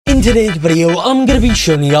In today's video, I'm going to be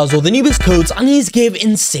showing you guys all the newest codes and these give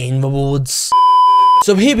insane rewards.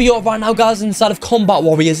 So here we are right now, guys, inside of Combat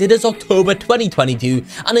Warriors. It is October 2022,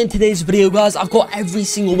 and in today's video, guys, I've got every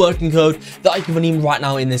single working code that I can redeem right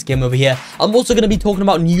now in this game over here. I'm also going to be talking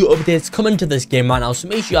about new updates coming to this game right now, so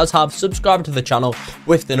make sure you guys have subscribed to the channel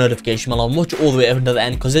with the notification bell on. Watch all the way up until the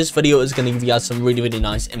end, because this video is going to give you guys some really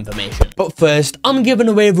nice information. But first, I'm giving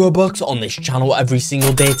away Robux on this channel every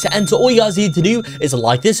single day. To enter, all you guys need to do is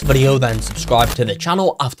like this video, then subscribe to the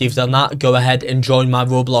channel. After you've done that, go ahead and join my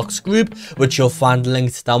Roblox group, which you'll find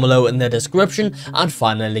linked down below in the description. And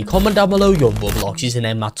finally, comment down below your Roblox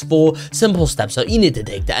username. That's 4 simple steps that you need to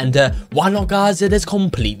take to enter. Why not, guys? It is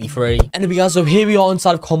completely free. Anyway, guys, so here we are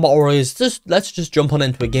inside of Combat Warriors. Let's just jump on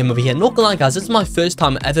into a game over here. Not gonna lie, guys, it's my first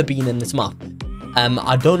time ever being in this map.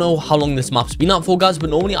 I don't know how long this map's been out for, guys, but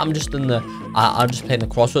normally I'm just in the I'm just playing the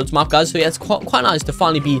Crossroads map, guys. So yeah, it's quite nice to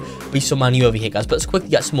finally be somewhere new over here, guys. But let's quickly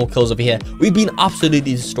get some more kills over here. We've been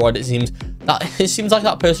absolutely destroyed. It seems like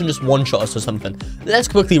that person just one-shot us or something. Let's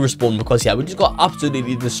quickly respawn, because yeah, we just got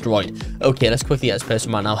absolutely destroyed. Okay, let's quickly get this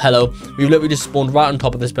person right now. Hello, we've literally just spawned right on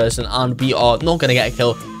top of this person, and we are not gonna get a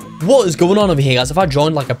kill. What is going on over here, guys? Have I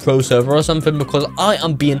joined like a pro server or something? Because I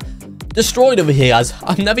am being destroyed over here, guys.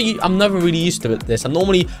 I'm never really used to this. I'm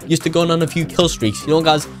normally used to going on a few kill streaks. You know,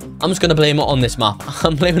 guys, I'm just gonna blame it on this map.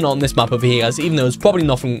 I'm blaming it on this map over here, guys, even though it's probably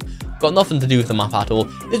got nothing to do with the map at all.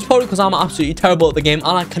 It's probably because I'm absolutely terrible at the game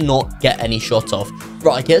and I cannot get any shots off.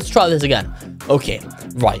 Right, okay, let's try this again. Okay,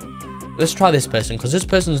 right, let's try this person, because this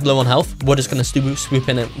person's low on health. We're just gonna swoop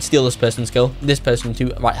in and steal this person's kill. This person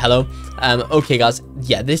too. Right, hello. Okay, guys,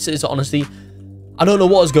 yeah, this is honestly, I don't know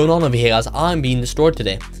what is going on over here, guys. I'm being destroyed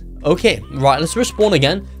today. Okay, right, let's respawn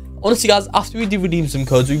again. Honestly, guys, after we do redeem some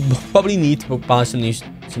codes, we probably need to buy some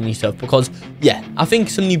new stuff, because yeah, I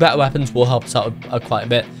think some new better weapons will help us out quite a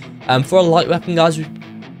bit. For a light weapon, guys, we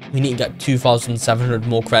need to get 2,700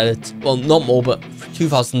 more credits. Well, not more, but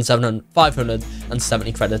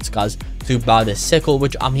 2,570 credits, guys, to buy this sickle,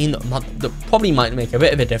 which I mean that probably might make a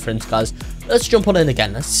bit of a difference, guys. Let's jump on in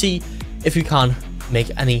again. Let's see if we can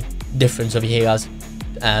make any difference over here, guys.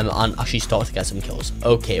 And actually start to get some kills.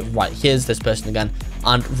 Okay, right, here's this person again,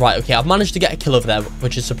 and right, okay, I've managed to get a kill over there,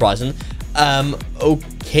 which is surprising.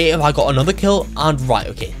 Okay, have I got another kill? And right,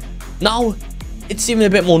 okay, now it's even a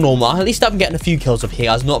bit more normal. At least I'm getting a few kills over here,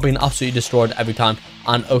 guys, not being absolutely destroyed every time.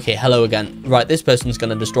 And okay, hello again. Right, this person's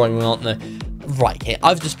gonna destroy me, aren't they? Right, okay,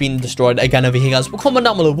 I've just been destroyed again over here, guys. But comment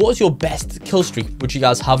down below, what is your best kill streak which you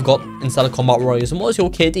guys have got inside of Combat Warriors, and what is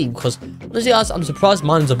your KD? Because honestly, guys, I'm surprised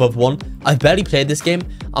mine's above 1. I've barely played this game,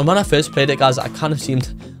 and when I first played it, guys, I kind of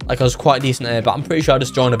seemed like I was quite decent at it, but I'm pretty sure I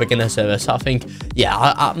just joined a beginner server. So I think, yeah,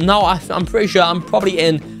 I'm pretty sure I'm probably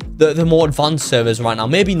in the more advanced servers right now.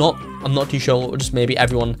 Maybe not, I'm not too sure, just maybe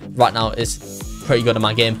everyone right now is pretty good at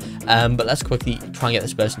my game. But let's quickly try and get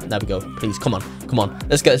this person. There we go. Please, come on,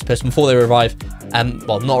 let's get this person before they revive.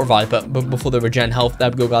 Well, not revive, but before they regen health.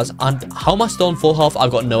 There we go, guys. And how am I still on full health?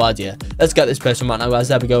 I've got no idea. Let's get this person right now, guys.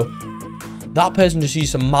 There we go. That person just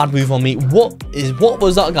used some mad move on me. What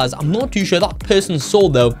was that, guys? I'm not too sure. That person's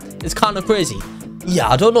sword, though, is kind of crazy. Yeah,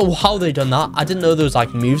 I don't know how they done that. I didn't know there was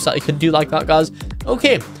like moves that you could do like that, guys.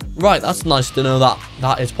 Okay, right, that's nice to know that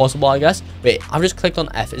that is possible, I guess. Wait, I've just clicked on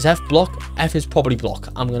F. Is F block? F is probably block.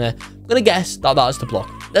 I'm gonna guess that is the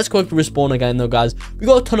block. Let's quickly respawn again, though, guys. We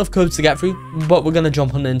got a ton of codes to get through, but we're gonna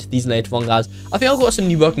jump on into these later on, guys. I think I've got some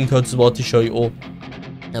new working codes as well to show you all.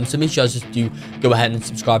 So make sure you guys just do go ahead and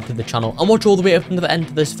subscribe to the channel and watch all the way up until the end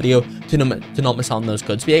of this video to not miss out on those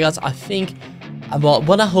codes. But yeah, guys, I think, well,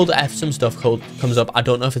 when I hold F, some stuff comes up. I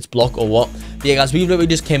don't know if it's block or what. But yeah, guys, we literally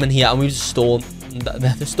just came in here and we just stolen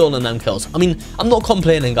them kills. I mean, I'm not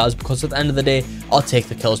complaining, guys, because at the end of the day, I'll take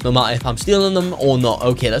the kills no matter if I'm stealing them or not.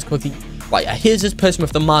 Okay, let's quickly. Right, here's this person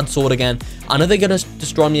with the mad sword again. And are they gonna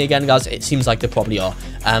destroy me again, guys? It seems like they probably are.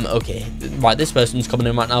 Okay, right, this person's coming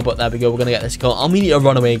in right now, but there we go. We're gonna get this kill. We need to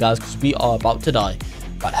run away, guys, because we are about to die.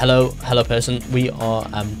 Right, hello person. We are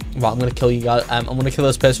right, I'm gonna kill you guys. I'm gonna kill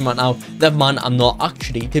this person right now. Never mind, I'm not.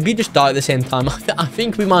 Actually, did we just die at the same time? I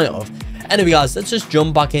think we might have. Anyway, guys, let's just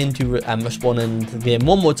jump back into respawn into the game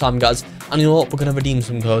one more time, guys. And you know what? We're gonna redeem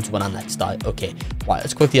some codes when I next die. Okay, right,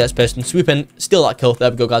 let's quickly get this person, swoop in, steal that kill. There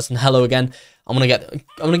we go, guys. And hello again. I'm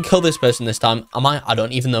gonna kill this person this time. Am I? I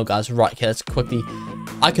don't even know, guys. Right, okay, let's quickly.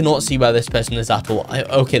 I cannot see where this person is at all.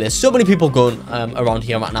 Okay, there's so many people going around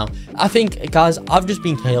here right now. I think, guys, I've just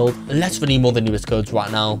been killed. Let's redeem all the newest codes right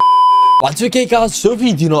now. Right, okay guys, so if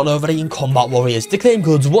you do not know already in Combat Warriors, the claim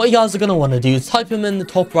codes, what you guys are going to want to do is type them in the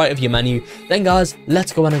top right of your menu. Then guys,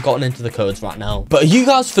 let's go in and gotten into the codes right now. But are you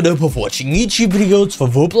guys fed up of watching YouTube videos for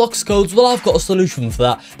Roblox codes? Well, I've got a solution for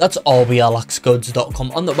that. That's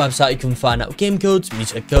xXYisus.com. On that website, you can find out game codes,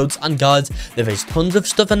 music codes, and guides. There is tons of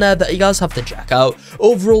stuff in there that you guys have to check out.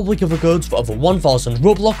 Overall, we cover codes for over 1,000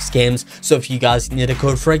 Roblox games. So if you guys need a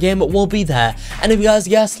code for a game, it will be there. And if you guys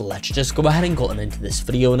guess, let's just go ahead and get into this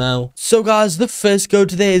video now. So guys, the first code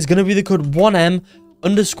today is going to be the code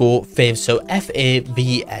 1M_faiz, so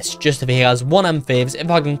FAVS, just if you guys 1M faiz, if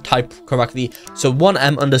I can type correctly, so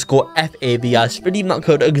 1M_FAVS. Redeem that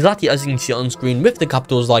code exactly as you can see on screen with the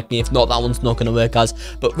capitals like me. If not, that one's not going to work, guys,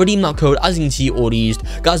 but redeem that code as you can see already used.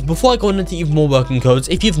 Guys, before I go into even more working codes,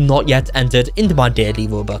 if you've not yet entered into my daily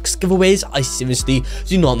Robux giveaways, I seriously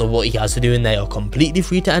do not know what you guys are doing. They are completely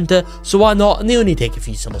free to enter, so why not? And they only take a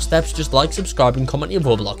few simple steps. Just like, subscribe, and comment your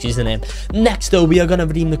Roblox username. Next though, we are going to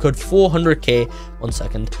redeem the code 400k. One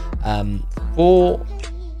second,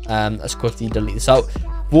 let's quickly delete this out.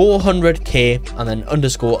 400k and then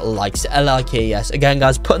 _likes, LIKES. Again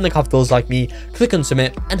guys, put in the capitals like me, click on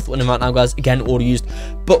submit, and put in right now guys. Again, auto used,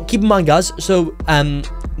 but keep in mind guys, so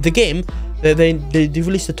the game, they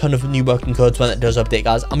released a ton of new working codes when it does update,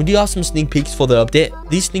 guys, and we do have some sneak peeks for the update.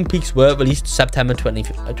 These sneak peeks were released September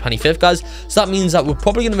 25th, guys, so that means that we're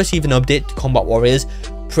probably going to receive an update to Combat Warriors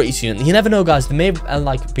pretty soon. You never know, guys, they may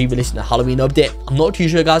like be releasing a Halloween update. I'm not too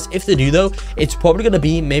sure, guys. If they do though, it's probably going to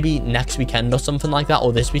be maybe next weekend or something like that,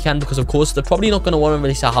 or this weekend, because of course they're probably not going to want to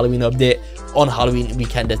release a Halloween update on Halloween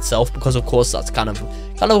weekend itself, because of course that's kind of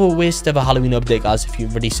a waste of a Halloween update, guys, if you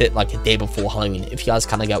release it like a day before Halloween, if you guys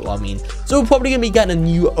kind of get what I mean. So we're probably going to be getting a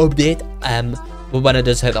new update when it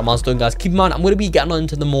does hit that milestone, guys. Keep in mind, I'm going to be getting on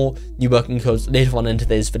into the more new working codes later on in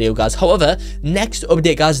today's video, guys. However, next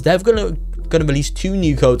update, guys, they're going to release 2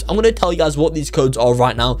 new codes. I'm going to tell you guys what these codes are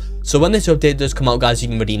right now, so when this update does come out, guys, you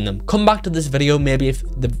can redeem them. Come back to this video maybe if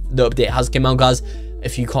the update has come out, guys,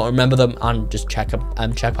 if you can't remember them, and just check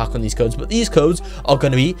back on these codes. But these codes are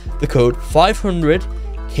going to be the code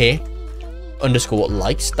 500k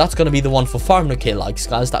 _likes. That's going to be the one for 500k likes,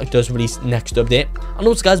 guys. That does release next update. And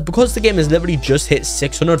also, guys, because the game has literally just hit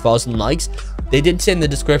 600,000 likes, they did say in the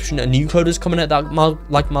description a new code is coming at that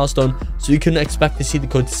milestone, so you can expect to see the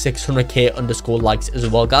code 600k _likes as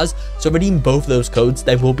well, guys. So redeem both those codes.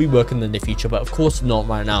 They will be working in the future, but of course not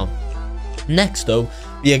right now. Next though,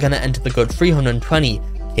 we are going to enter the code 320k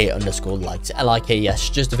 _likes, LIKES,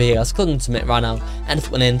 just over here, guys. Click on submit right now, and if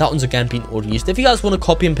when in, that one's again being auto used. If you guys want to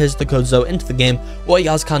copy and paste the codes though into the game, what you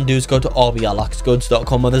guys can do is go to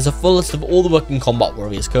xXYisus.com, where there's a full list of all the working Combat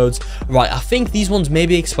Warriors codes. Right, I think these ones may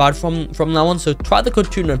be expired from now on, so try the code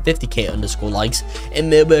 250k _likes. It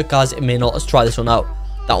may work, guys, it may not. Let's try this one out.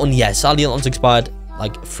 That one, yes, sadly that one's expired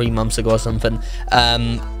like 3 months ago or something,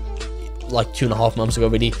 like 2.5 months ago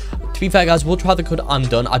really. To be fair, guys, we'll try the code I'm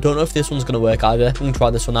done. I don't know if this one's going to work either. We can try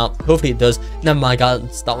this one out. Hopefully it does. Never mind,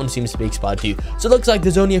 guys, that one seems to be expired too. So it looks like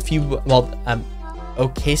there's only a few, well,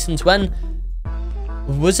 okay, since when?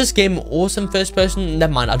 Was this game awesome first person?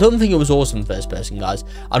 Never mind, I don't think it was awesome first person, guys.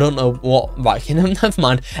 I don't know what, right, never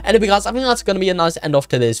mind. Anyway, guys, I think that's going to be a nice end off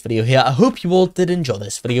to this video here. I hope you all did enjoy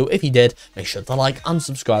this video. If you did, make sure to like and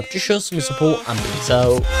subscribe to show some support, and peace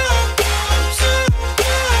out.